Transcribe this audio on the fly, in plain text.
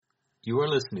You are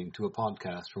listening to a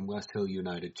podcast from West Hill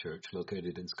United Church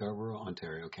located in Scarborough,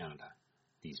 Ontario, Canada.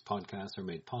 These podcasts are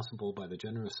made possible by the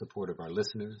generous support of our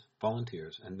listeners,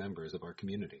 volunteers, and members of our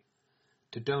community.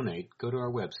 To donate, go to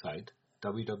our website,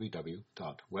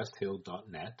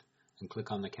 www.westhill.net, and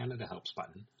click on the Canada Helps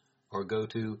button, or go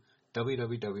to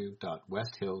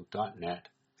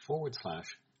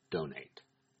www.westhill.net/donate.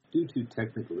 Due to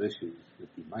technical issues with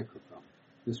the microphone,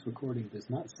 this recording does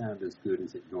not sound as good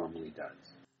as it normally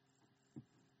does.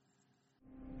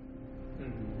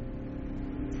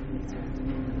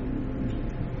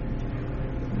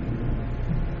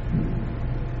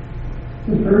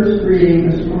 The first reading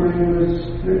this morning was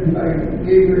written by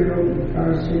Gabriel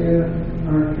Garcia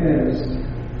Marquez.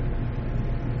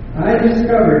 I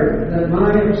discovered that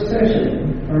my obsession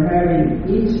for having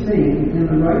each thing in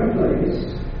the right place,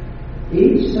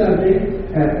 each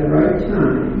subject at the right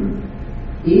time,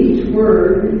 each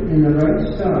word in the right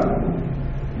style,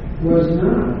 was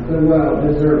not the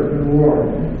well-deserved reward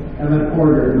of an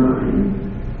ordered mind,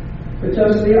 but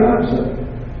just the opposite.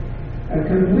 A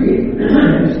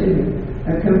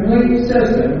complete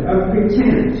system of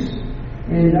pretense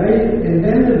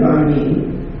invented by me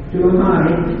to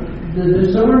hide the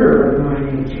disorder of my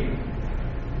nature.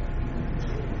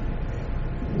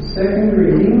 The second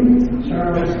reading,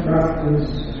 Charles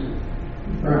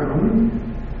Brown,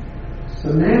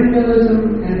 Somnambulism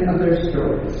and Other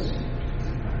Stories.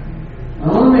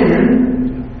 All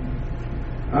men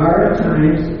are at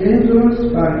times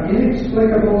influenced by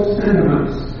inexplicable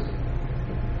sentiments.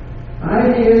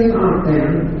 Ideas haunt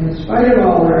them in spite of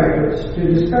all their efforts to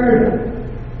discard them.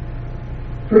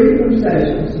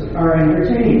 Preconceptions are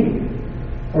entertained,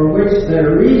 for which their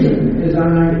reason is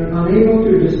unable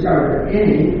to discover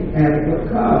any adequate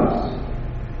cause.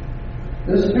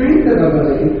 The strength of a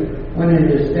belief, when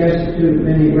it is destitute of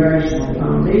any rational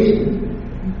foundation,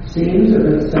 seems of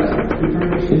itself to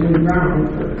furnish a new ground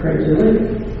for credulity.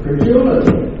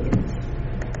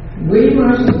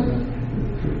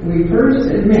 We first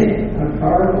admit a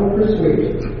powerful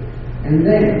persuasion, and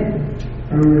then,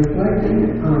 from reflecting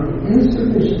on the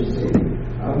insufficiency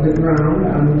of the ground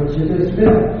on which it is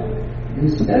built,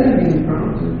 instead of being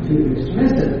prompted to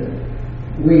dismiss it,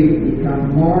 we become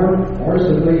more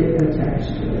forcibly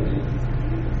attached to it.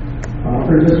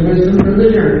 Offers us wisdom for the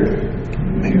journey.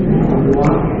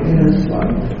 Walk in His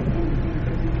love.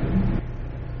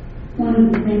 One of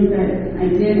the things that I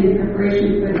did in preparation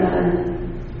for the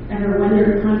Ever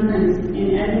Wonder Conference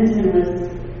in Edmonton was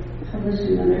publish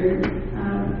another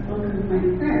book of my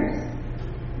prayers,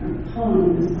 a poem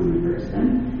was on the first one,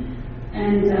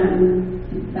 and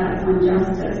that's on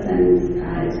justice, and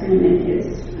it's going to make its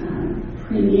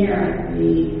premiere at the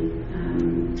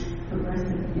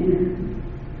Progressive Dinner.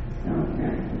 So if you're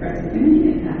at the Progressive Dinner, you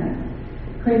can have a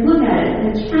quick look at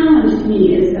it. The challenge to me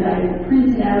is that I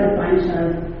printed out a bunch of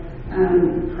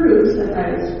proofs as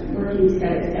I was working to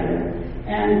get it together.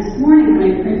 And this morning when I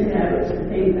printed out the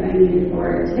things that I needed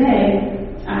for today,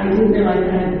 I didn't realize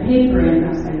I had the paper in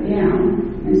upside down.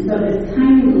 And so this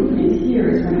tiny little print here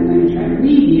is what I'm going to try to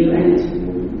read you, and it's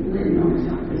written over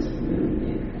top of this really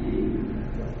big thing.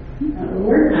 But we'll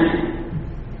work on it.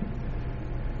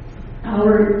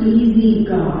 Our easy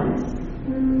gods.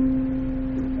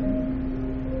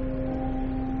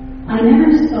 I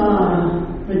never saw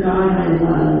the God I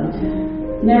loved,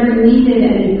 never needed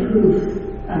any proof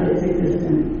of its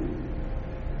existence.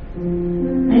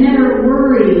 I never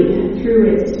worried through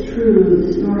its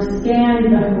truths, nor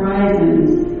scanned the horizons,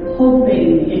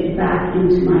 hoping it back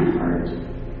into my heart.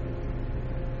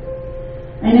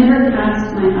 I never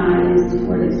cast my eyes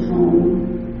toward its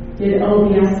home, did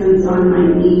obeisance on my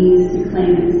knees to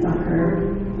claim its succor.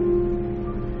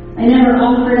 I never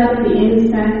offered up the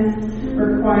incense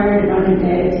required by the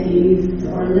deities,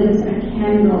 or lit a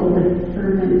candle with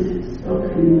fervent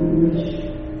spoken wish.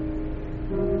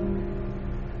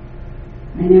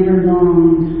 I never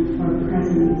longed for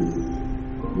presence,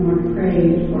 nor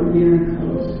prayed for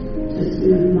miracles to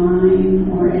soothe mine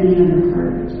or any other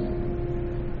heart.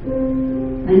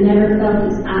 I never felt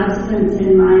its absence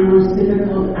in my most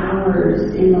difficult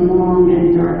hours, in the long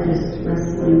and darkest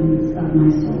wrestlings of my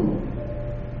soul.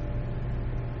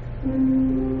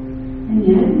 And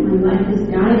yet, my life is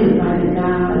guided by the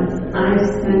gods I've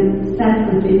set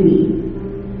within me,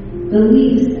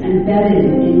 beliefs embedded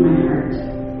in my heart,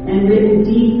 and written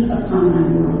deep upon my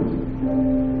world.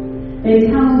 They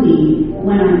tell me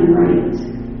when I'm right,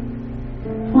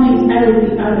 point out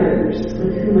the others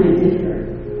with whom I differ.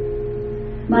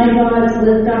 My gods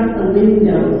lift up the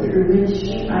window through which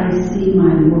I see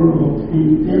my world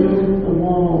and build the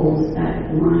walls that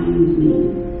blind me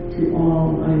to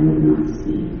all I would not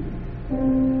see.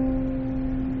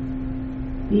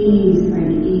 These are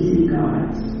the easy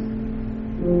gods,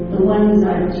 the ones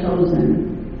I've chosen.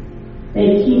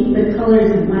 They keep the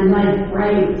colors of my life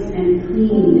bright and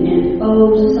clean and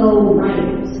oh so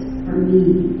right for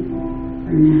me,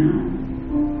 for now,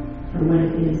 for what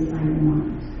it is I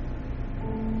want.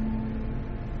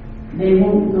 They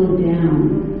won't go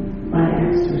down by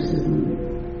exorcism,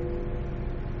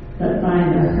 but by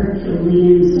the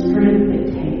Herculean strength it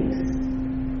takes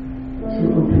to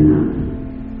open up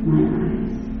my eyes.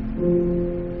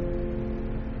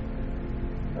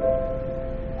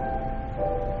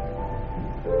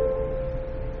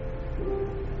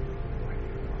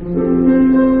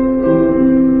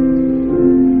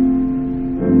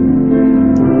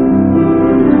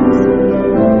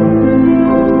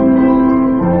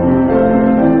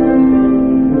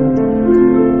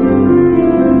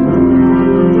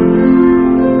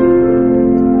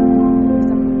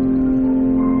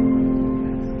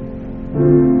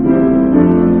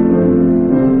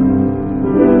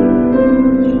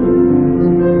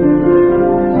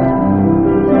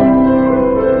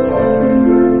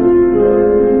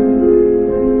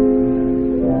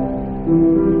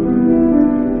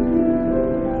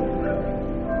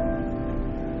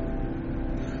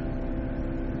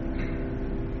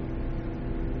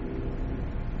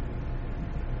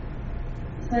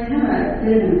 So I have a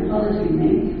bit of an apology to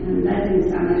make, and that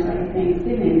didn't sound much like a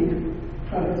Thanksgiving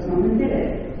focus moment, did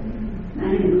it?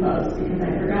 Not even close, because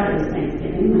I forgot it was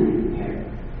Thanksgiving when I prepared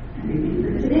everything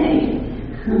for today.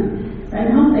 So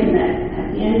I'm hoping that at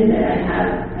the end of it I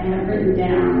have written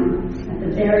down at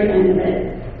the very end of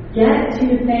it, get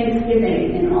to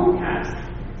Thanksgiving in all caps.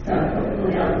 So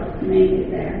hopefully I'll make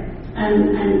it there.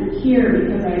 I'm here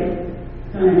because I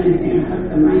don't have anything to hook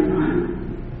the mic on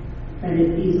that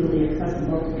is easily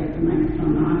accessible to get the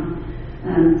microphone off.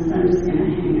 So I'm just going to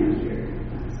hang out here.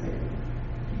 That's it.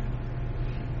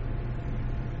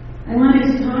 I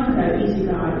wanted to talk about easy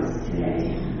gods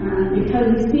today because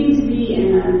we seem to be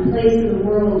in a place in the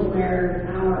world where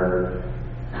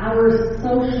our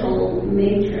social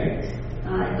matrix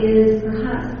is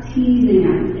perhaps teasing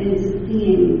us into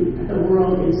seeing the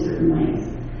world in certain ways.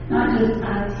 Not just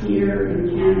us here in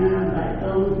Canada, but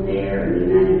those there in the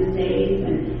United States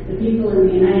and the people in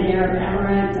the United Arab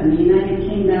Emirates and the United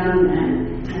Kingdom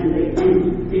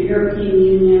and the European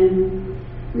Union.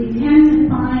 We tend to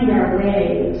find our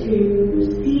way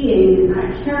to seeing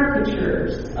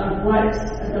caricatures of what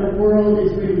the world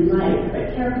is really like,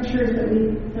 but caricatures that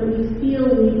we feel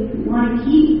we want to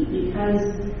keep because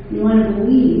we want to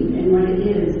believe in what it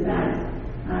is that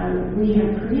we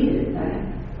have created, that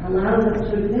allows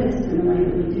us to exist in the way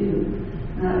that we do.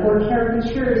 Or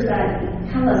caricatures that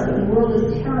tell us that the world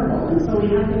is terrible and so we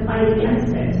have to fight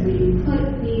against it. We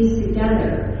put these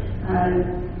together,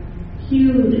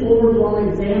 huge overall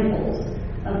examples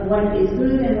of what is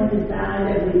good and what is bad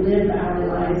as we live our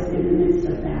lives in the midst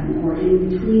of them or in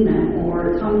between them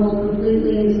or tumble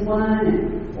completely into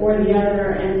one or the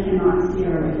other and cannot see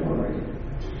our way forward.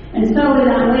 And so in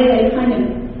that way they kind of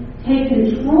take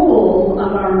control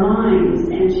of our minds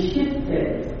and shift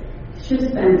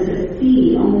them to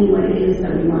see only what it is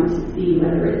that we want to see,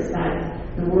 whether it's that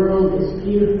the world is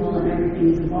beautiful and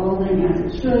everything is evolving as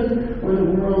it should, or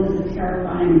the world is a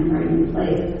terrifying and frightening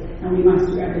place, and we must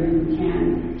do everything we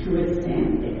can to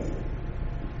withstand it.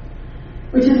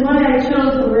 Which is why I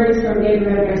chose the words from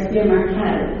Gabriel Garcia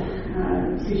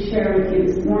Marquez to share with you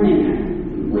this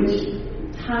morning, which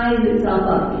ties itself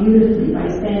up beautifully by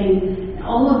saying,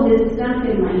 all of this stuff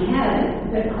in my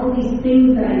head, that all these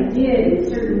things that I did in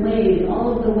certain ways,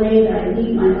 all of the way that I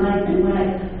lead my life and what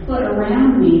I put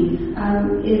around me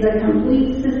is a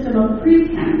complete system of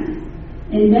pretense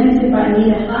invented by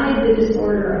me to hide the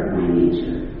disorder of my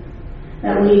nature.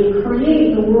 That we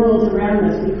create the worlds around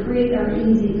us, we create our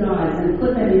easy gods and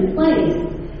put them in place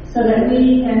so that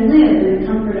we can live in the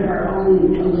comfort of our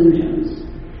own illusions.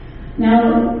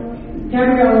 Now,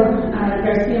 Gabriel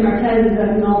Garcia Marquez is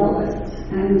a novelist.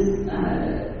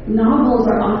 And novels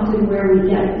are often where we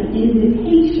get the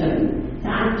invitation to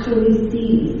actually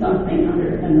see something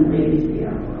other than the way we see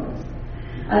our world.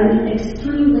 An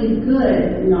extremely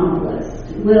good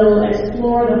novelist will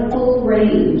explore the full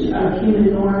range of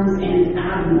human norms and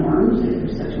abnorms, if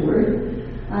there's such a word.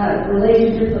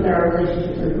 Relationships, whether our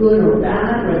relationships are good or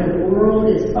bad, whether the world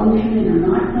is functioning or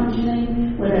not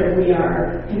functioning, whether we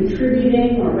are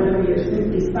contributing or whether we are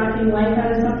simply sucking life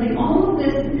out of something. All of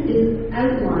this is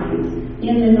outlined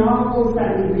in the novels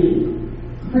that we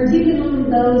read, particularly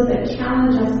those that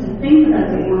challenge us to think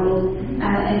about the world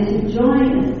and to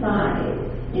join a side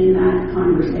in that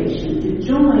conversation, to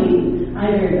join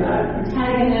either the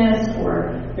protagonist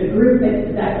or the group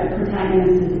that the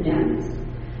protagonist is against.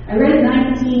 I read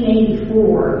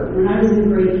 1984 when I was in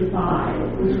grade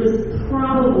 5, which was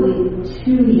probably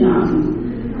too young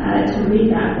to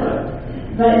read that book.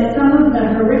 But some of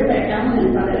the horrific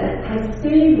elements of it have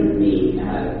stayed with me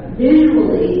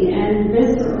visually and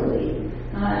viscerally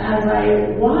as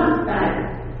I walked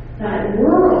that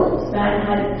world that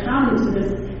had come to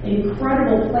this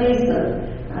incredible place of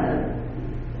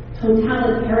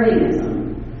totalitarianism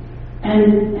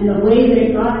and the way that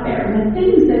it got there and the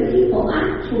things that people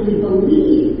actually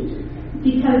believed,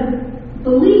 because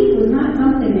belief was not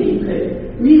something that you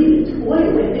could really toy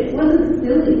with. It wasn't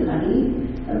silly putty.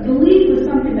 Belief was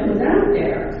something that was out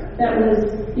there, that was,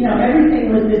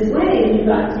 everything was this way and you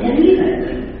got to believe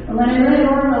it. And when I read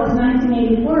Orwell's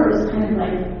 1984, it was kind of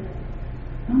like,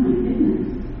 oh my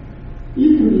goodness,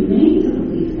 you can be made to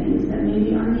believe things that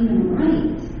maybe aren't even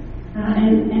right,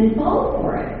 and fall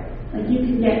for it. Like you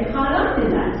can get caught up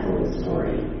in that total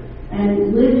story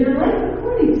and live your life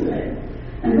according to it.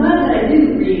 I'm glad that I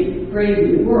didn't read Brave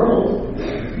New World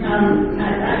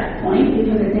at that point,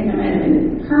 because I think I might have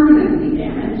been permanently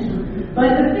damaged.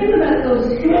 But the thing about those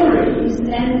stories,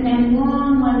 and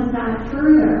long ones back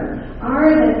further,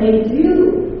 are that they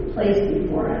do place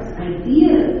before us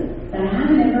ideas that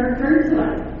haven't ever occurred to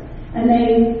us. And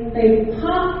they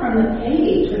pop from the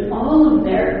page with all of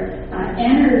their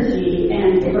energy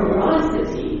and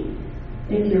ferocity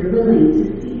if you're willing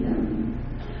to see them.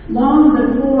 Long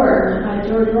before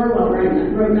George Orwell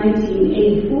wrote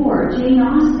 1984, Jane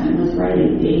Austen was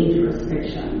writing dangerous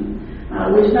fiction,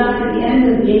 which back at the end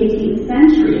of the 18th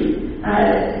century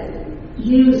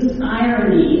used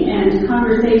irony and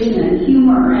conversation and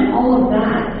humor and all of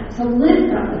that to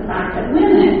lift up the fact that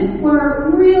women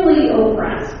were really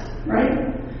oppressed, right?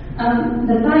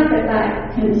 The fact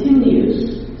that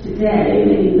continues today,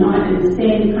 maybe not in the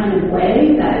same kind of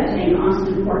way that Jane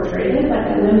Austen portrayed it, but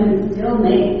that women still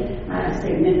make a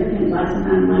significant less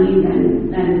amount of money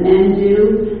than men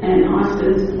do. And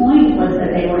Austen's point was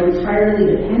that they were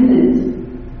entirely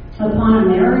dependent upon a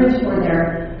marriage for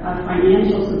their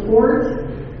financial support.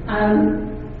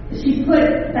 She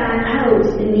put that out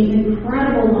in these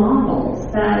incredible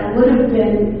novels that would have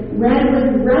been read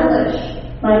with relish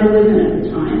by the women of the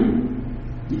time,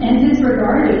 and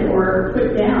disregarded or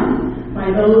put down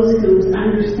by those whose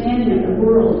understanding of the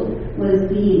world was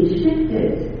being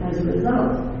shifted as a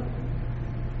result.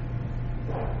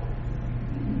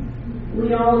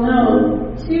 We all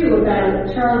know, too,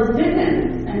 about Charles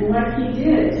Dickens and what he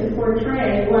did to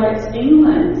portray what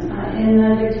England in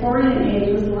the Victorian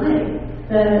age was like.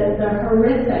 The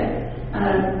horrific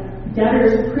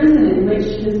debtor's prison in which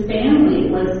his family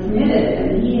was committed,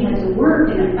 and he had to work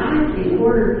in a factory in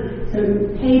order to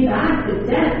pay back the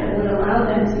debt that would allow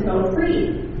them to go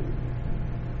free.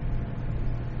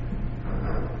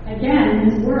 Again,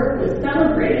 his work was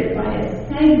celebrated by a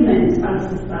segment of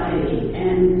society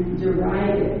and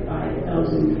derided by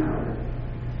those in power.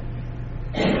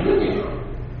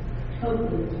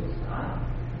 Hopefully we'll stop.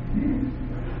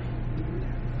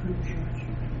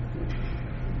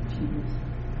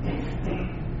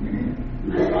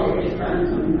 My apologies for having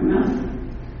something in my mouth.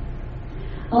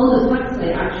 Aldous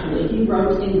Huxley, actually, he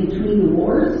wrote in between the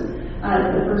wars,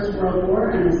 the First World War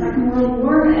and the Second World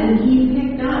War, and he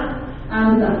picked up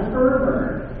the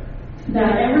fervor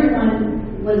that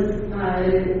everyone was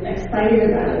excited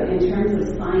about in terms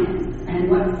of science and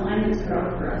what science could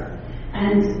offer us,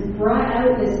 and brought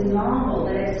out this novel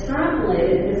that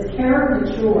extrapolated this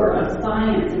caricature of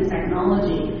science and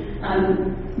technology,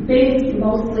 based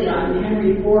mostly on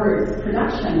Henry Ford's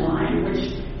production line,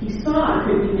 which he saw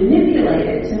could be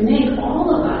manipulated to make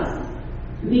all of us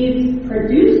these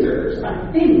producers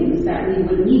of things that we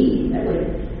would need,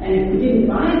 and if we didn't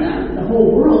buy them, the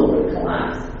whole world would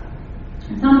collapse.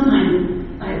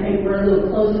 Sometimes I think we're a little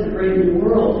closer to Brave New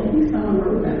World, I think someone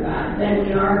wrote about that, than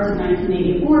we are to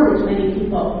 1984, which many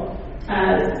people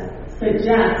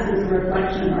suggest is a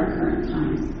reflection of our current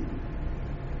times.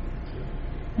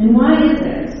 And why is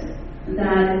it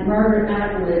that Margaret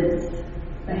Atwood's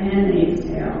The Handmaid's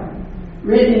Tale,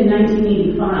 written in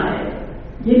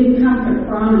 1985, didn't come to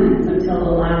prominence until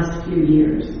the last few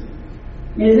years?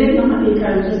 Is it not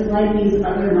because, just like these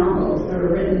other novels that were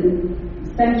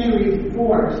written centuries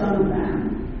before, some of them,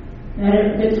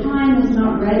 that the time was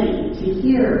not ready to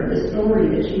hear the story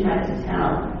that she had to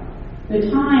tell? The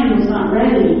time was not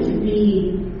ready to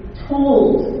be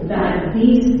told that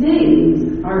these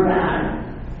things are bad.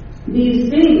 These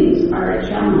things are a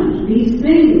challenge. These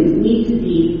things need to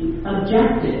be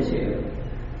objected to.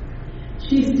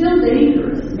 She's still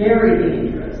dangerous, very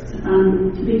dangerous,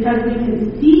 because we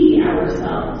can see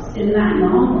ourselves in that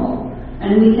novel,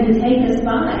 and we can take a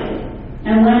side.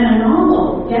 And when a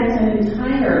novel gets an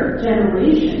entire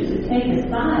generation to take a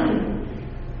side,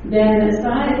 then the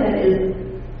side that is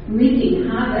wreaking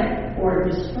havoc or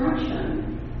destruction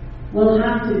will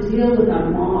have to deal with a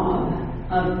mob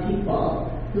of people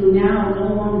who now no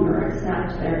longer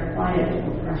accept their quiet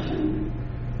oppression.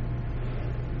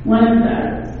 One of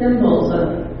the symbols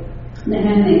of The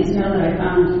Handmaid's Tale that I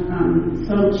found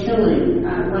so chilling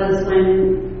was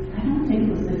when, I don't think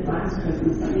it was this last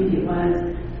Christmas, but maybe it was,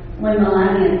 when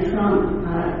Melania Trump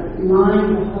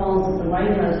lined the halls of the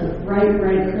White House with bright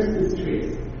red Christmas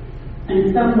trees.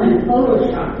 And someone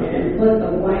photoshopped it and put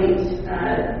the white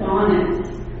bonnets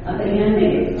of the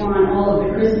handmaids on all of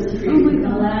the Christmas trees with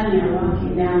Melania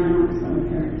walking down and on with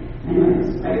her. Anyway, it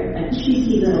was quite a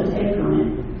cheeky little take on it.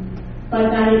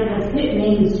 But that it has hit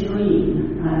mainstream,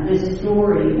 this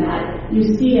story that you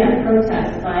see at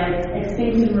protests by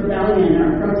Extinction Rebellion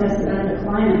or protests about the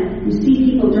climate. You see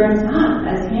people dressed up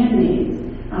as handmaids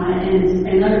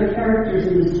and other characters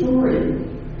in the story,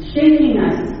 shaking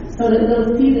us so that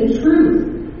we'll see the truth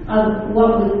of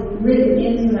what was written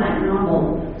into that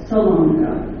novel so long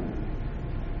ago.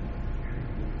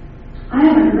 I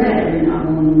haven't read every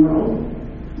novel in the world,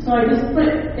 so I just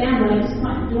put down,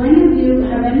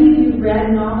 have any of you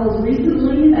read novels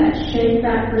recently that shaped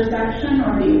that perception,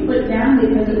 or you put down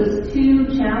because it was too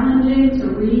challenging to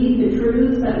read the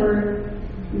truths that were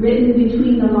written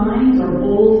between the lines or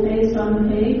bold-faced on the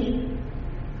page?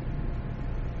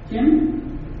 Jim?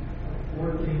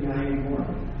 1491.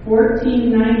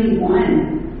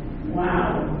 1491.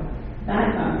 Wow.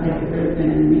 That sounds like it would have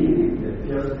been amazing.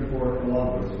 Just before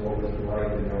Columbus, what was the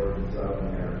right in North and South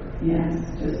America? Yes,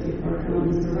 just before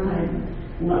Columbus arrived.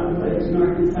 What would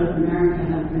North and South America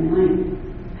have been like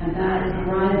had that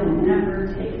arrival never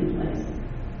taken place?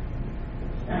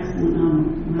 Excellent novel.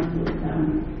 We'll have to look that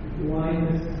one.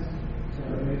 Blindness.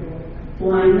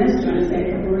 Blindness. Do you want to say a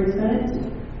couple words about it?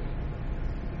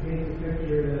 Paint a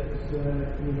picture that's,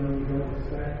 you don't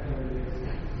expect, or it's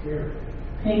scary.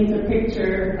 Paints a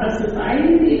picture of society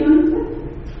that you don't expect.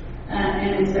 And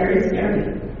it's very scary.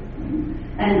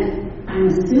 And I'm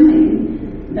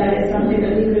assuming that it's something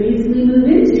that we could easily move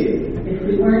into if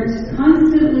we weren't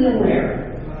constantly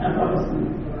aware of what was going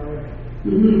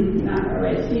on. Not far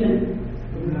away. Stephen?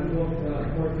 In that book,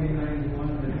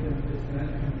 1491, that Jim just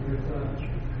mentioned, there's a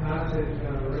passage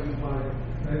written by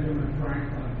Benjamin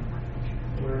Franklin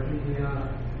where he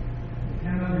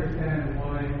can't understand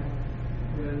why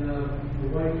when the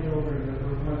white children that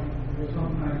were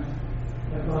sometimes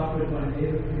adopted by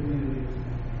Native communities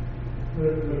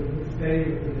would stay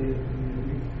with the Native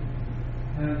communities,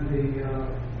 and the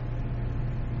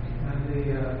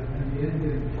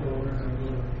Indian children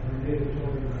or Native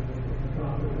children that were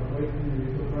adopted by white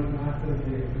communities would run after the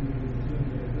Native communities as soon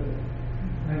as they could.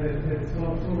 And it's so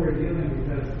revealing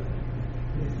because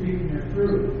it's speaking the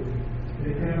truth.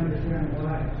 They can't understand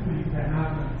why that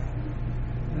happens.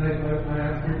 And I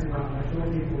ask people, I show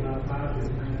people that passage,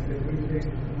 and I say, what do you think is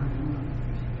going on?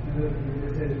 And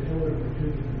they say the children were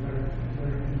choosing better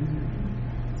community.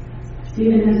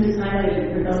 Stephen has just highlighted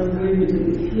for those of you who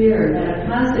didn't hear that a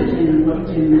passage in the book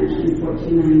Jim mentioned,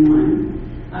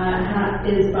 1491,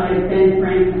 is by Ben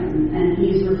Franklin, and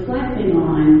he's reflecting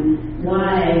on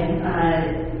why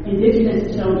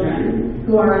Indigenous children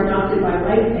who are adopted by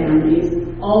white families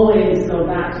always go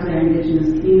back to their Indigenous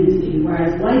community,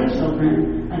 whereas white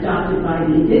children adopted by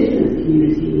the Indigenous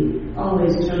community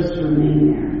always chose to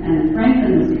remain there. And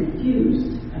Franklin was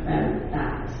confused about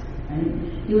that. Right?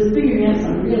 He was figuring out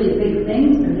some really big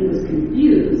things, but he was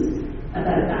confused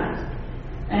about that.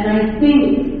 And I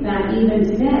think that even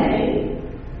today,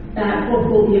 that book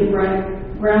will be a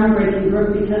groundbreaking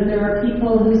book because there are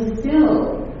people who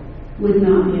still would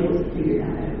not be able to figure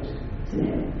that out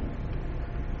today.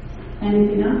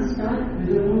 Anything else, Scott?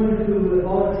 There's a woman who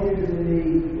volunteers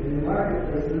in the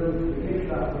marketplace to look at the gift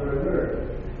shop for her bird.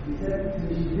 She said,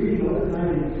 she's reading all the time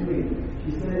in between.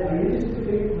 She said, I used to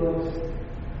pick books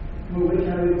for which I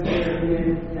would say,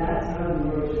 that's how the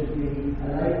world should be. I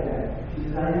like that. She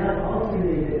says, I now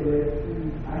alternate it with,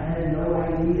 I had no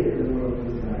idea the world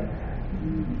was like that.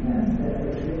 That's a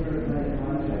different kind of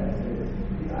contrast.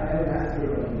 I have asked her,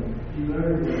 she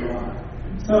learned a lot.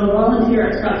 So a volunteer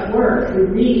at Scott's work who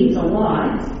reads a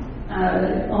lot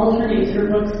alternates her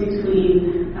books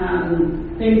between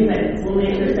things that will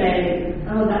make her say,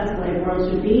 oh, that's the way the world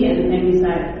should be, and things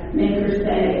that make her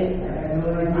say, I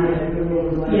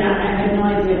had no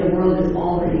idea the world is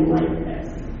already like this.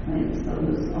 Right? So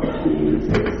those alternating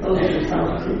to expose yourself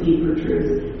to deeper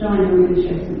truths. John, you were going to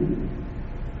share something?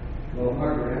 Well,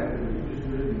 Margaret Atwood has just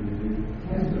written the New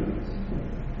Testament,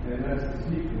 and that's the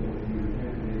sequel to the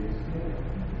Handmaid's Tale.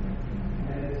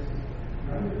 And it's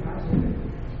rather fascinating.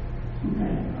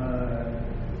 Okay.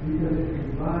 because it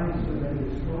combines so many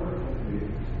historical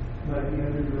things, like the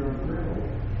Underground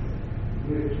Railroad,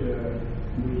 which was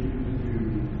used to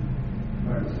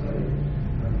run slaves.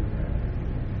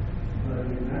 But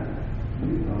in that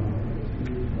Utah was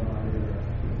used by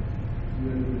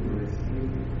women who were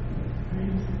escaping.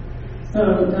 So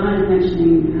Don is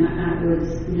mentioning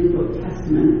Atwood's new book,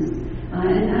 Testaments.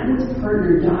 And Atwood's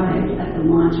partner died at the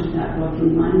launch of that book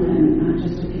in London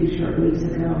just a few short weeks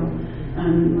ago.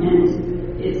 And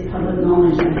it's public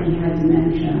knowledge that he had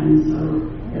dementia, and so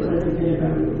it was a bit of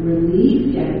a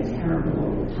relief, yet a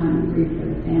terrible time of grief for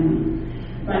the family.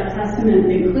 But Testaments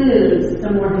includes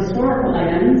some more historical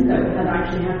items that have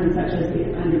actually happened, such as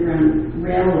the Underground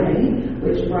Railway,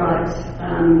 which brought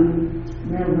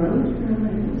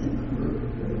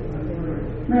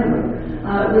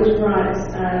which brought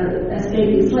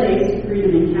escaping slaves to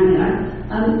freedom in Canada.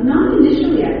 Not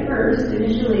initially at first.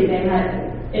 Initially they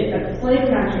had, if the slave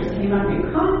catchers came up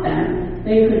and caught them,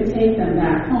 they could take them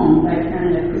back home. But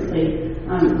Canada quickly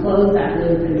closed that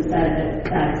loop and said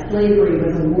that slavery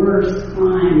was a worse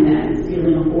crime than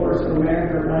stealing a horse or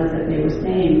whatever it was that they were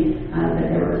saying that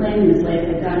they were claiming the slaves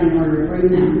had done in order to bring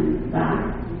them back.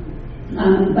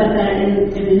 But that in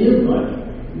the new book,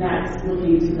 that's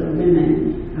looking to the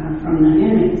women from the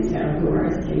Handmaid's Tale who are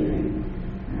escaping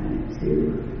to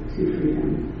freedom.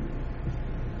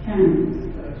 Ken?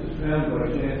 I just found by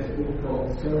chance a book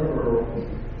called Scarborough,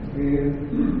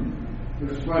 and it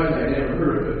was surprising I never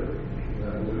heard of it.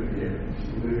 I've been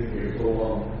living here so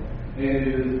long. And it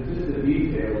is just a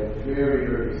detail, very,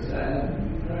 very sad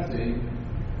and depressing,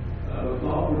 but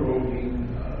thought-provoking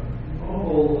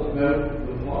novel about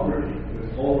the poverty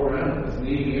that's all around us,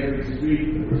 meaning every street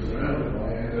that we're surrounded by,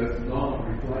 and that's not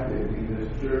reflected in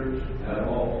this church at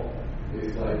all.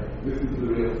 It's like, this is the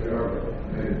real Scarborough,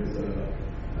 and it's the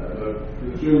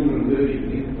children living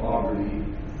in poverty,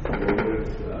 with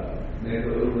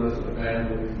mental illness of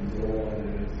families and so on, and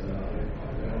it's, I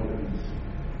found it.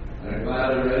 I'm glad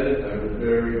I read it. I was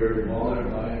very, very bothered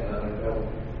by it, and I felt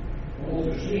almost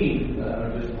ashamed that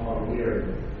I'm just not aware of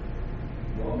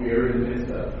what we are in the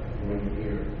midst of right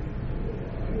here. So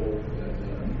I hope that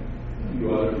a few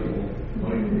other people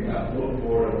might pick up, look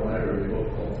for it, a library book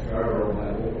called Scarborough by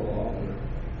a local author.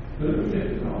 But it's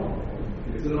a novel.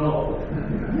 It's a novel.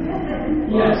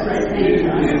 Yes, right. Thank you,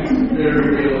 John. It's very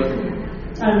realistic.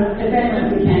 If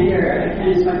anyone can't hear, Ken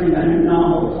is talking about a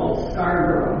novel called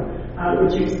Scarborough,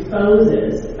 which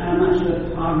exposes much of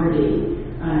the poverty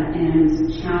and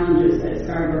challenges that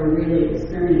Scarborough really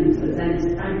experiences.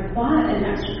 And I bought an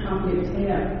extra copy of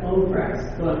Thea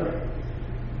Obrecht's book.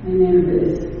 The name of it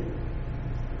is,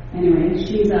 anyway,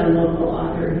 she's a local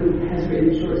author who has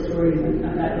written short stories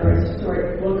about, or a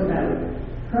short book about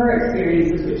her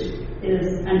experiences, which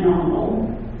is a novel,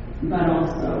 but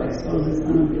also exposes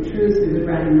some of the truths we would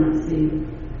rather not see.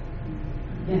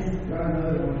 Yes? Got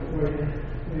another one for you.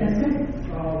 That's good. It's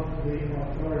called The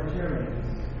Authoritarians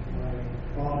by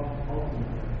Bob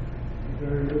Altenmeyer. It's a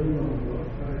very little known book,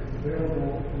 but it's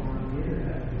available on the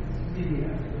internet. It's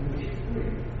PDF, and it's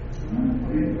free.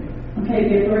 Okay,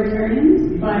 The Authoritarians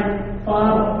by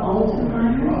Bob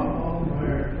Altenmeyer. Bob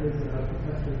Altenmeyer is a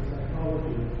professor of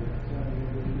psychology at the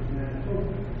University of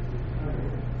Manitoba.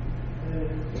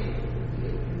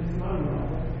 It's not a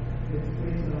novel. It's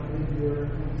based on his work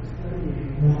on studying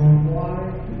why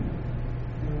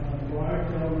large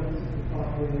elements of the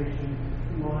population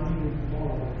line and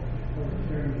follow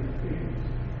authoritarian figures.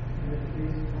 And it's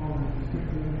based on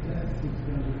particular tests he's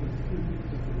done with the students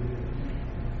of the religion.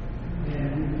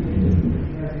 And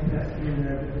he has a test in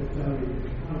there that will tell you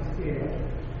on a scale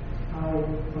how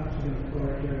much of an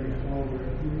authoritarian follower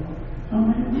you are. Oh,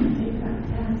 I don't want to take that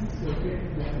test. Okay,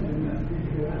 and that's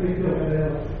I think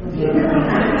that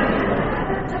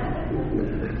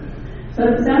So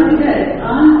it sounds good.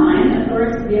 Online,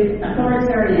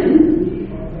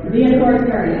 The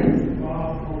Authoritarians,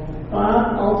 Bob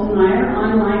Altenmeyer,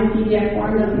 online PDF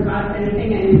form doesn't cost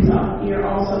anything, and you're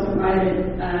also provided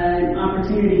an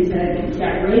opportunity to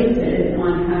get rated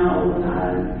on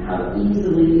how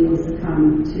easily you will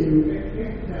succumb to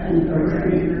an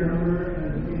authoritarian.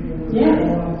 Yes.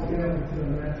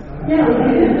 Yeah,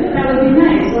 that would be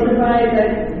nice. We'll divide the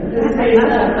space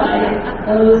up by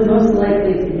those most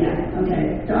likely to get. Okay,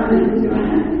 Donna, do you want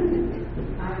to?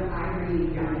 I read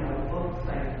young adult books.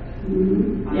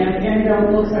 Yeah, young adult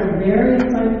books are very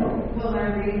insightful. Well,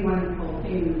 I'm reading one called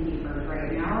Kingdom Keepers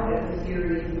right now. It's a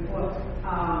series of books,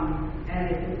 and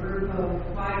it's a group of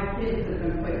 5 kids that have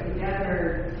been put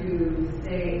together to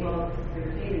say, well,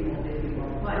 they're dating, if you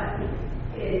will, but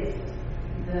it's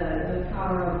the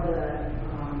power of the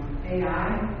AI,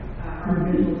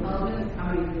 artificial intelligence,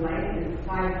 coming to light, and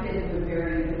 5 kids with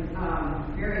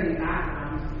varying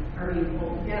backgrounds are being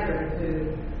pulled together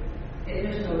to, it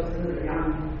just shows who the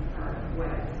young are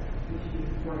what we should be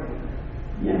supporting.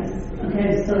 Yes.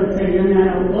 Okay, so it's a young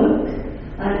adult book.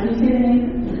 Can you say the name?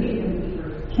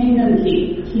 Kingdom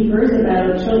Keepers,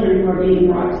 about children who are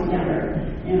being brought together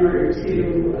in order to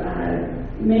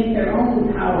make their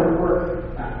own power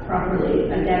work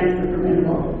properly against the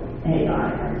formidable AI,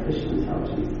 artificial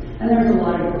intelligence. And there's a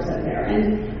lot of books out there.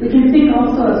 And we can think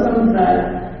also of some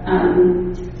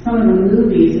of the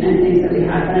movies and things that we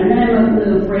have. But I'm going to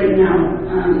move right now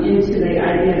into the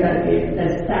idea that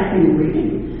the second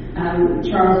reading.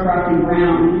 Charles Brockden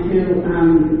Brown,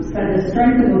 who said the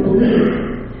strength of a belief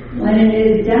when it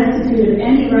is destitute of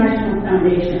any rational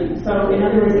foundation. So, in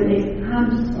other words, it makes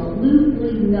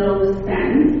absolutely no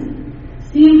sense,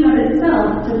 seems of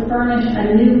itself to furnish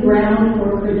a new ground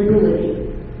for credulity.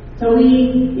 So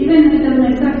even if it doesn't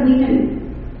make sense,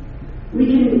 we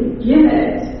can give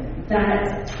it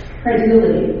that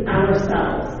credulity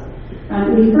ourselves.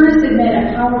 We first admit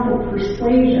a powerful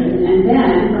persuasion, and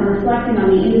then, from reflecting on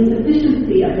the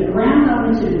insufficiency of the ground on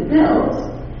which it is built,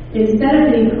 instead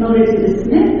of being promoted to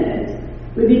dismiss it,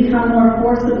 we become more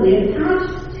forcibly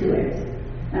attached to it.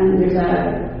 And there's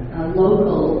a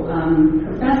local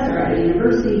professor at a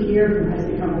university here who has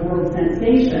become a world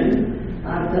sensation,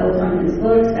 built on his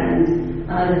books and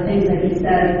the things that he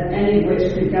said, any of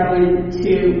which could go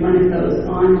into one of those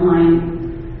online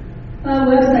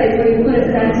websites where you put a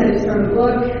sentence from a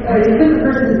book, or you put the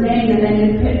person's name and then you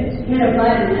hit a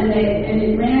button and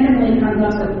it randomly comes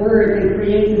up with words and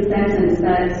creates a sentence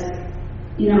that,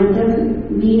 doesn't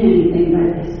mean anything, but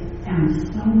it sounds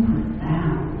so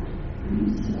profound.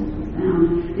 So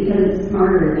profound because it's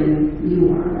smarter than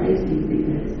you are, right? So you think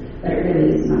that it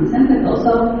really is nonsensical.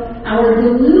 So our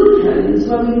delusions,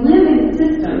 when we live in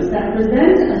systems that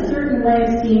present a certain way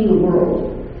of seeing the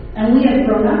world, and we have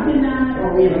grown up in that,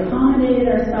 or we have accommodated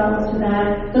ourselves to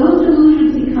that, those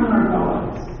delusions become our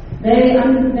gods. They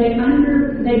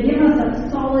give us a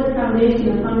solid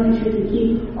foundation upon which we can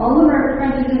keep all of our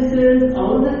prejudices,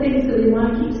 all of the things that we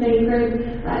want to keep sacred.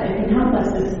 It can help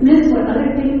us dismiss what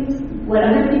other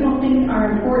people think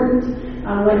are important,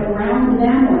 what ground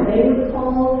them, or they would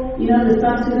call, the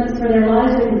substance for their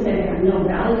lives. We can say they have no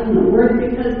value, no worth,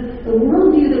 because the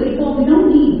worldview that we hold, we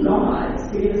don't need gods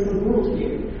to give us a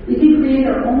worldview. We can create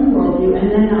our own worldview,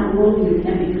 and then that worldview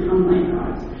can become like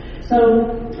gods. So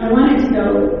I wanted to go,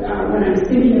 when I was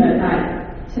thinking about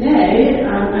that today,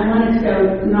 I wanted to go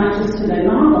not just to the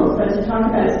novels, but to talk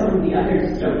about some of the other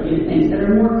dystopian things that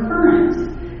are more current,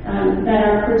 that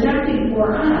are projecting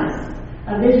for us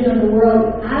a vision of the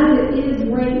world as it is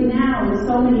right now in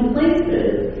so many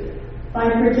places, by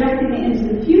projecting it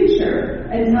into the future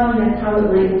and telling us how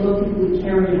it might look if we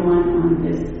carry on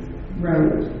this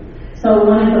road. So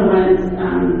one of the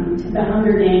ones, the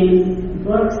Hunger Games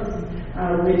books,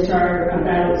 which are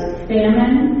about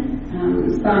famine.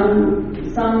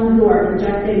 Some who are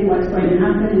projecting what's going to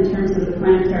happen in terms of the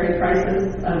planetary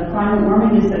crisis of climate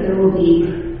warming is that there will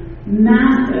be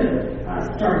massive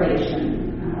starvation.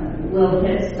 Will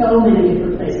hit so many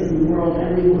different places in the world,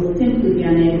 and we will simply be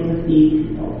unable to feed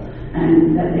people,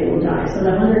 and that they will die. So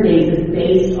the Hunger Games is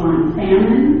based on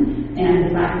famine and the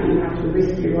fact that you have to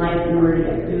risk your life in order to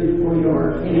get food for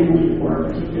your family for a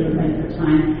particular length of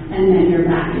time, and then you're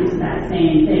back into that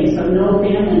same thing. So no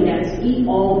family gets to eat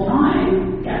all the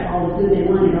time, get all the food they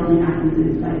want. It only happens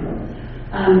in a cycle.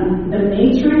 The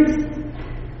Matrix,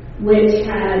 which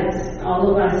has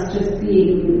all of us just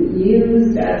being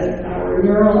used as our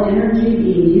neural energy,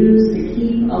 being used to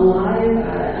keep alive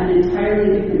an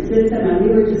entirely different system, and we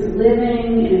were just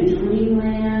living in a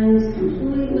dreamland,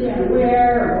 completely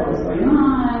unaware of what was going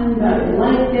on, but we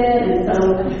liked it, and so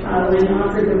when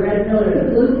offered the red pill or the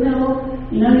blue pill,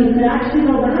 you could actually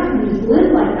go back and just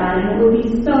live like that, and it would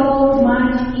be so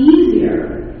much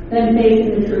easier than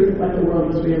facing the truth of what the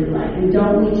world was really like. And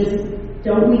don't we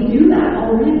do that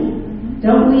already?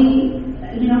 Don't we,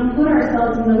 put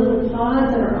ourselves in the little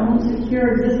pods of our own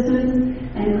secure existence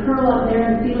and curl up there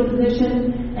in fetal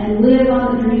position and live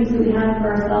on the dreams that we have for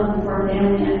ourselves and for our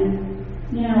family and,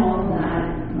 all of that?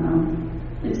 Well,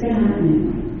 it's going to happen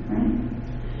anyway, right?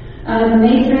 The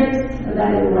Matrix,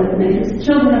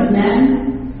 Children of Men,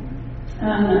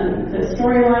 the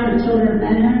storyline of Children of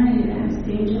Men. How many of you have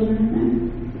seen Children of Men?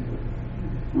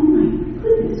 Oh my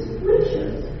goodness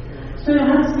gracious. So you'll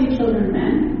have to see Children of Men.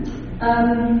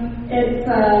 It's, I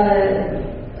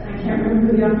can't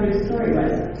remember who the author of the story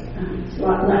was. It's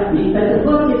left me. But the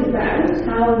book is about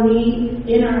how we,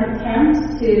 in our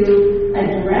attempt to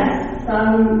address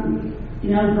some,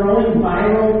 growing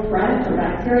viral threat or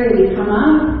bacteria, we come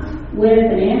up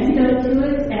with an antidote to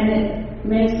it, and it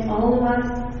makes all of us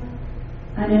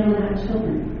unable to have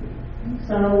children.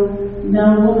 So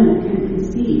no woman can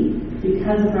conceive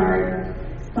because of our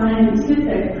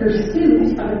scientific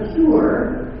pursuit of a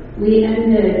cure. We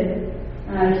ended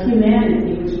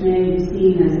humanity, which may be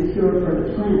seen as a cure for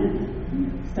the planet.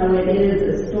 So it is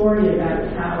a story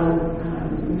about how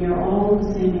we are all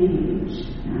the same age.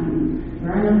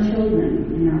 There are no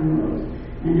children in our world,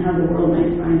 and how the world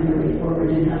might find their way forward,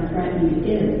 and how threatening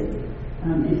it is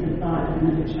if the thought of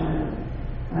another child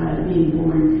being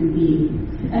born can be.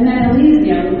 And then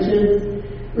Elysium,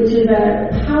 which is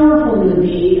a powerful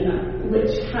movie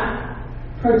which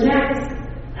projects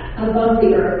above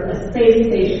the earth a space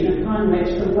station upon which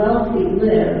the wealthy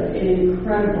live in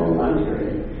incredible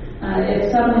luxury.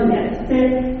 If someone gets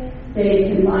sick, they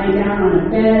can lie down on a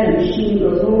bed, a machine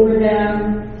goes over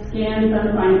them, scans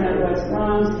them, finds out what's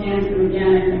wrong, scans them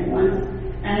again, I think once,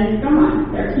 and it's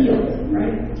gone. They're healed,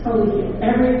 right? Totally healed.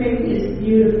 Everything is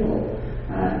beautiful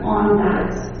on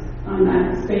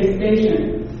that space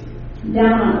station.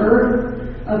 Down on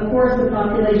Earth, of course, the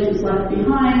populations left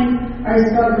behind are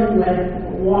struggling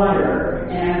with water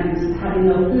and having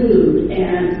no food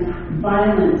and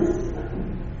violence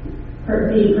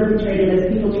being perpetrated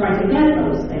as people try to get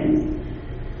those things.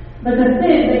 But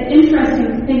the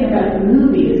interesting thing about the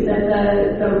movie is that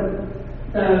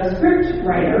the script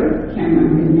writer, can't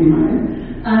remember his name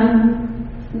either,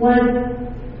 was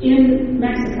in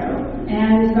Mexico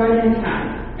and got in a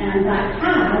cab. And that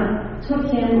cab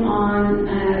took him on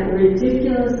a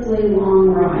ridiculously long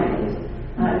ride,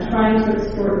 trying to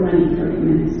extort money from him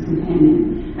and his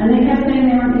companion. And they kept saying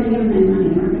they weren't going to give him any money,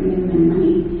 they weren't going to give him any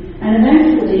money. And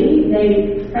eventually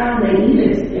they found they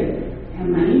needed to give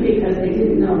him money because they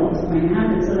didn't know what was going to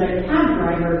happen. So their cab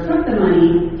driver took the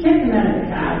money, kicked him out of the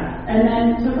cab, and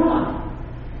then took off.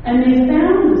 And they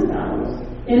found themselves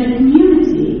in a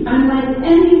community unlike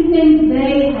anything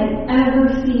they had ever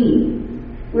seen,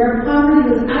 where poverty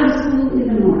was absolutely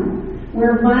the norm,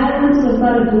 where violence was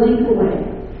but a blink away,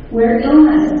 where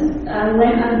illness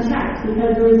went unchecked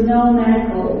because there was no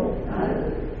medical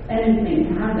anything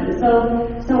to happen.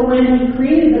 So when he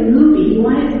created the movie, he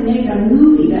wanted to make a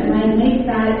movie that might make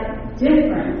that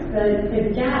difference,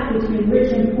 the gap between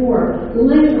rich and poor,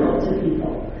 literal to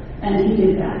people. And he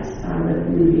did that with the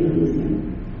movie Elysium.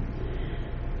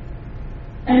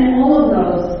 And all of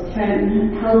those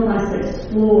can help us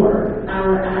explore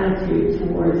our attitude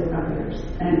towards others.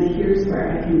 And here's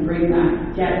where I can bring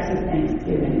that get to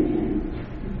Thanksgiving in.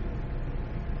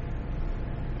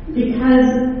 Because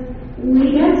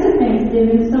we get to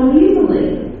Thanksgiving so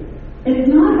easily. It's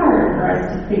not hard for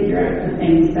us to figure out the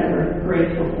things that we're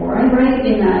grateful for. I write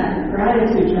in a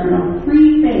gratitude journal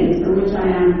 3 things for which I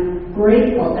am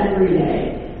grateful every day.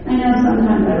 I know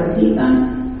sometimes I repeat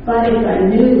them, but it's a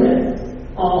new list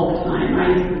all the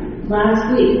time.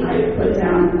 Last week I put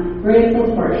down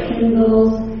grateful for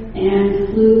shingles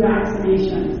and flu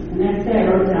vaccinations. The next day I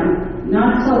wrote down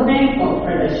not so thankful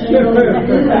for the shingles and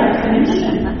flu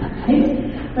vaccination. Right?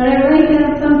 But I write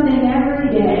down something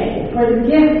every day for the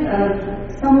gift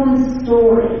of someone's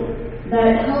story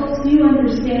that helps you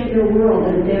understand your world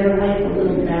and their life a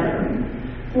little better.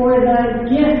 For the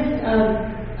gift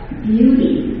of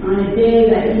beauty on a day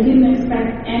that you didn't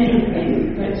expect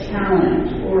anything but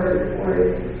challenge or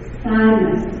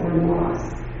sadness or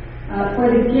loss. For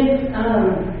the gift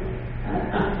of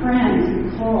a friend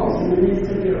who calls in the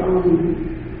midst of your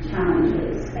own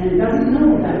challenges and doesn't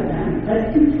know about them,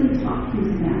 but simply talking to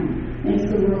them makes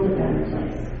the world a better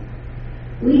place.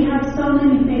 We have so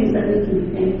many things that we can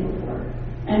be thankful for,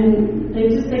 and they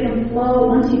can flow.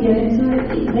 Once you get into it,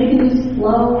 they can just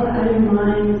flow out of your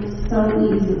mind so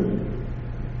easily.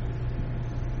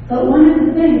 But one of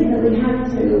the things that we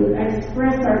have to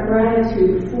express our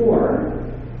gratitude for,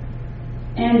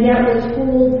 and yet which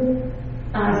holds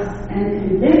us and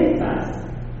convicts us,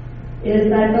 is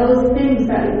that those things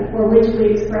for which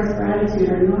we express gratitude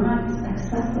are not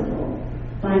accessible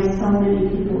by so many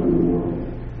people in the world.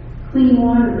 Clean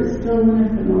water is still one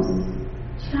of the most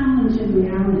challenging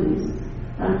realities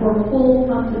for whole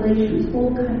populations,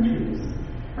 whole countries.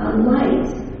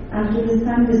 Light, after the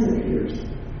sun disappears,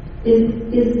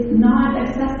 is not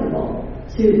accessible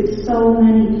to so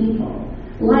many people.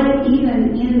 Light,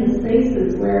 even in the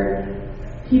spaces where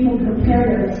people prepare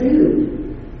their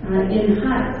food, in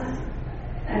huts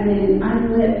and in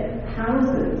unlit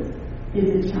houses,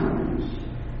 is a challenge.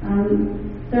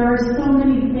 There are so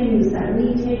many things that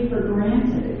we take for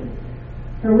granted,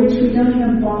 for which we don't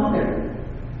even bother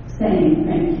saying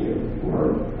thank you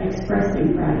or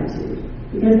expressing gratitude,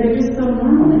 because they're just so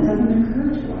normal. It doesn't occur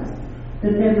to us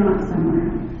that they're not somewhere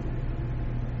else.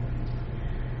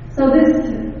 So this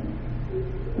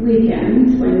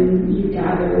weekend, when you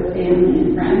gather with family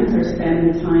and friends or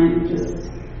spend the time just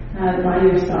by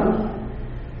yourself,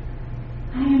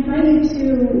 I invite you to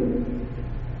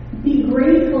be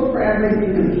grateful for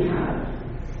everything that we have.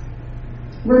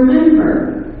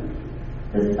 Remember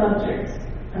the subject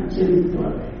of Jim's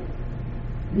book,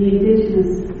 the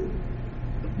indigenous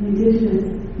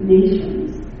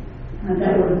nations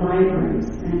that were vibrant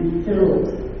and filled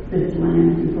this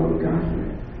land before we got here.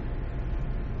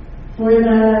 For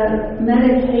the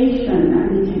meditation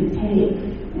that we can take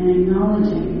in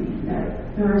acknowledging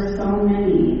that there are so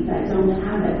many that don't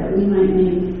have it, that we might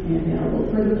make available.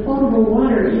 For the potable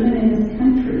water, even in this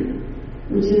country,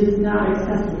 which is not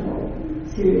accessible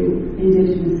to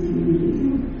indigenous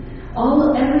communities.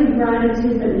 Every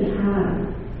gratitude that we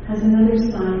have has another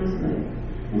side to it.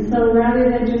 And so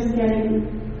rather than just getting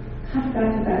puffed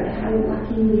up about how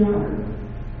lucky we are,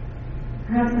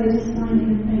 perhaps I just want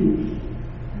you to think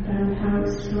about how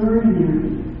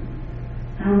extraordinary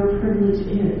our privilege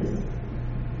is,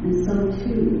 and so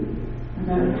too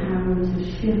about how to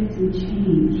shift and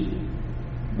change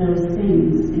those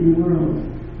things in the world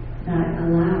that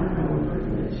allow our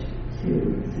privilege to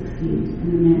succeed in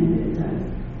the manner that it does.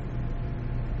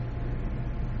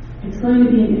 It's going to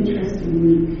be an interesting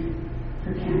week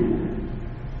for Canada.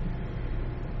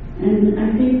 And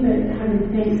I think that having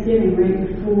Thanksgiving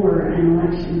right before an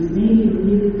election is maybe a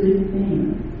really good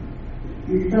thing.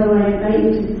 And so I invite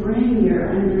you to bring your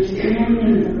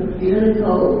understandings of the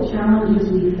political challenges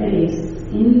we face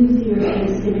into your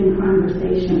Thanksgiving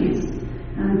conversations.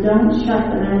 Don't shut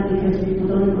them out because people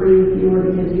don't agree with you or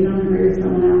because you don't agree with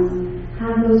someone else.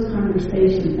 Have those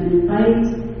conversations and invite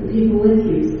the people with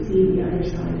you to see the other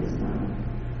side as well.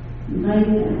 Invite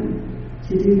them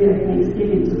to do their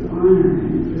Thanksgivings with honor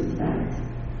and with respect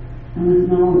and with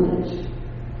knowledge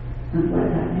of what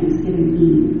that Thanksgiving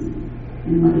means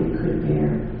and what it could bear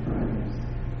for others.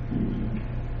 Thank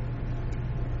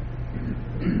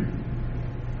you.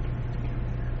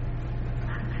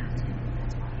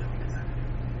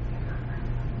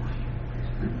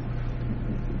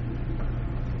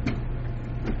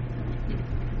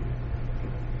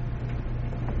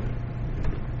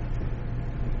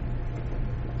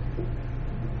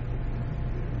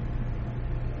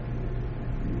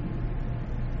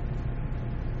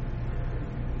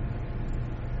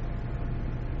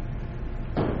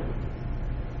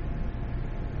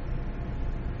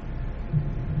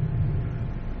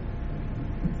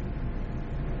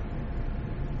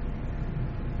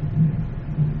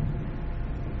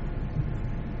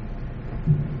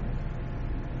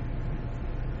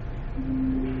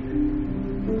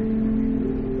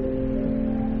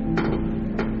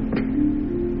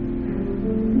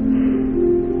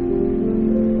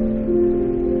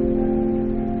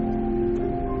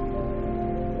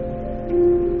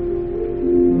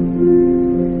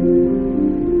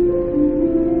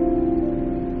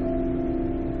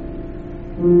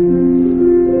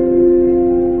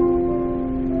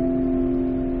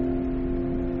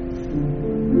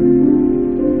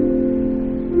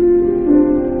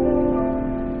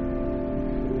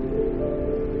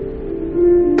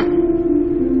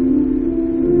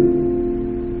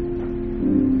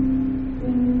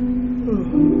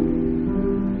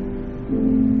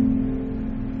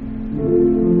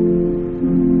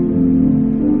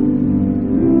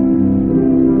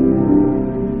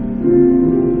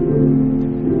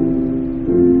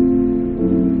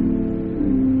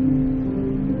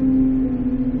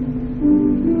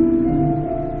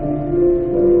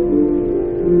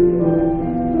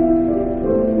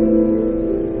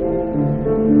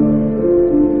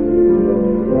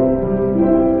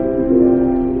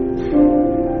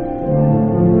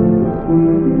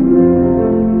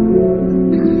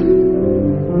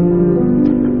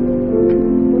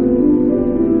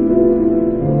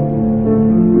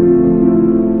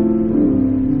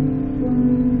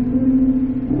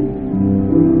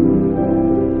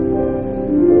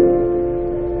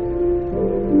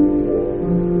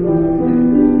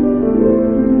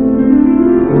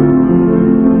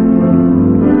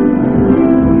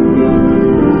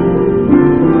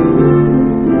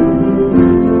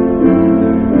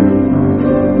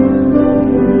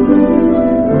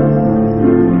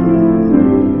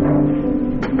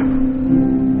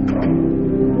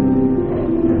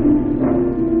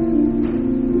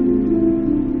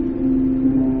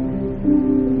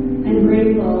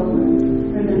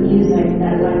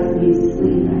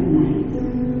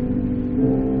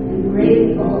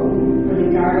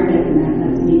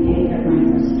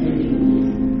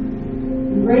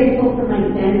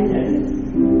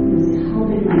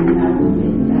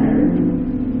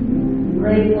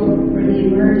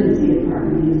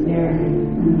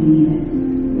 when we need it.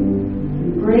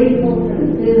 I'm grateful for the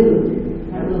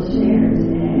food that we'll share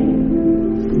today.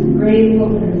 I'm grateful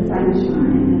for the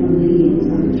sunshine and the leaves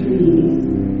on the trees.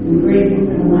 I'm grateful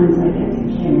for the ones I get to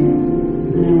care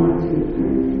when I walk through the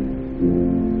park.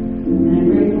 And I'm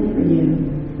grateful for you,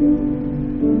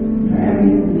 for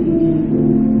everything that you do,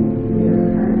 for your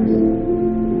heart,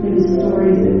 for the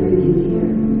stories that bring you here,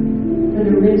 for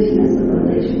the richness of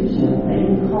relationship that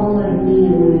you call out of me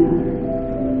and one another,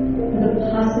 for the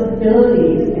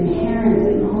possibilities inherent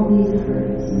in all these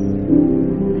hurts,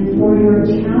 and for your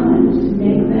challenge to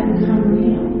make them come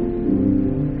real,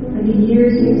 for the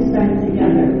years you spent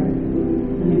together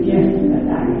and the gift that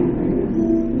can bring us,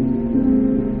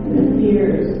 for the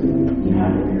fears you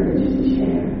have the courage to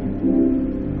share,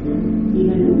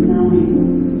 even knowing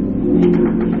you may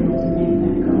not be able to make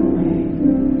them go away.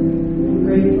 I'm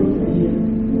grateful for you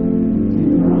and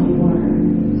for all you are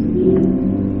to me,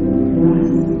 to us,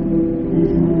 and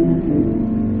to one another.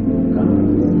 Go from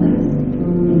this place and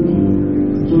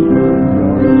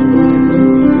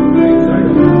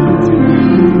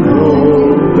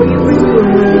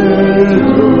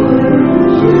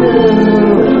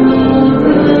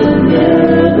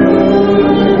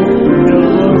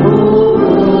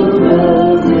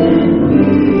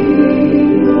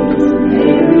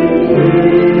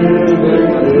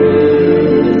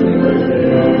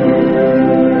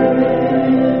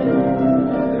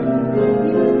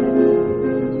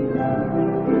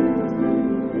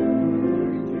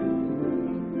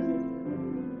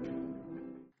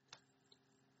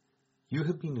You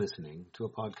have been listening to a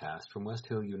podcast from West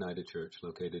Hill United Church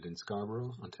located in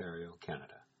Scarborough, Ontario,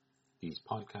 Canada. These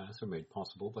podcasts are made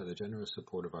possible by the generous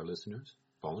support of our listeners,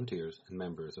 volunteers, and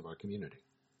members of our community.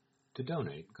 To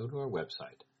donate, go to our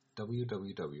website,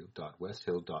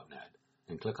 www.westhill.net,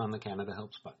 and click on the Canada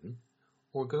Helps button,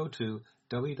 or go to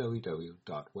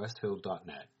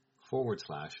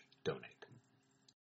www.westhill.net/donate.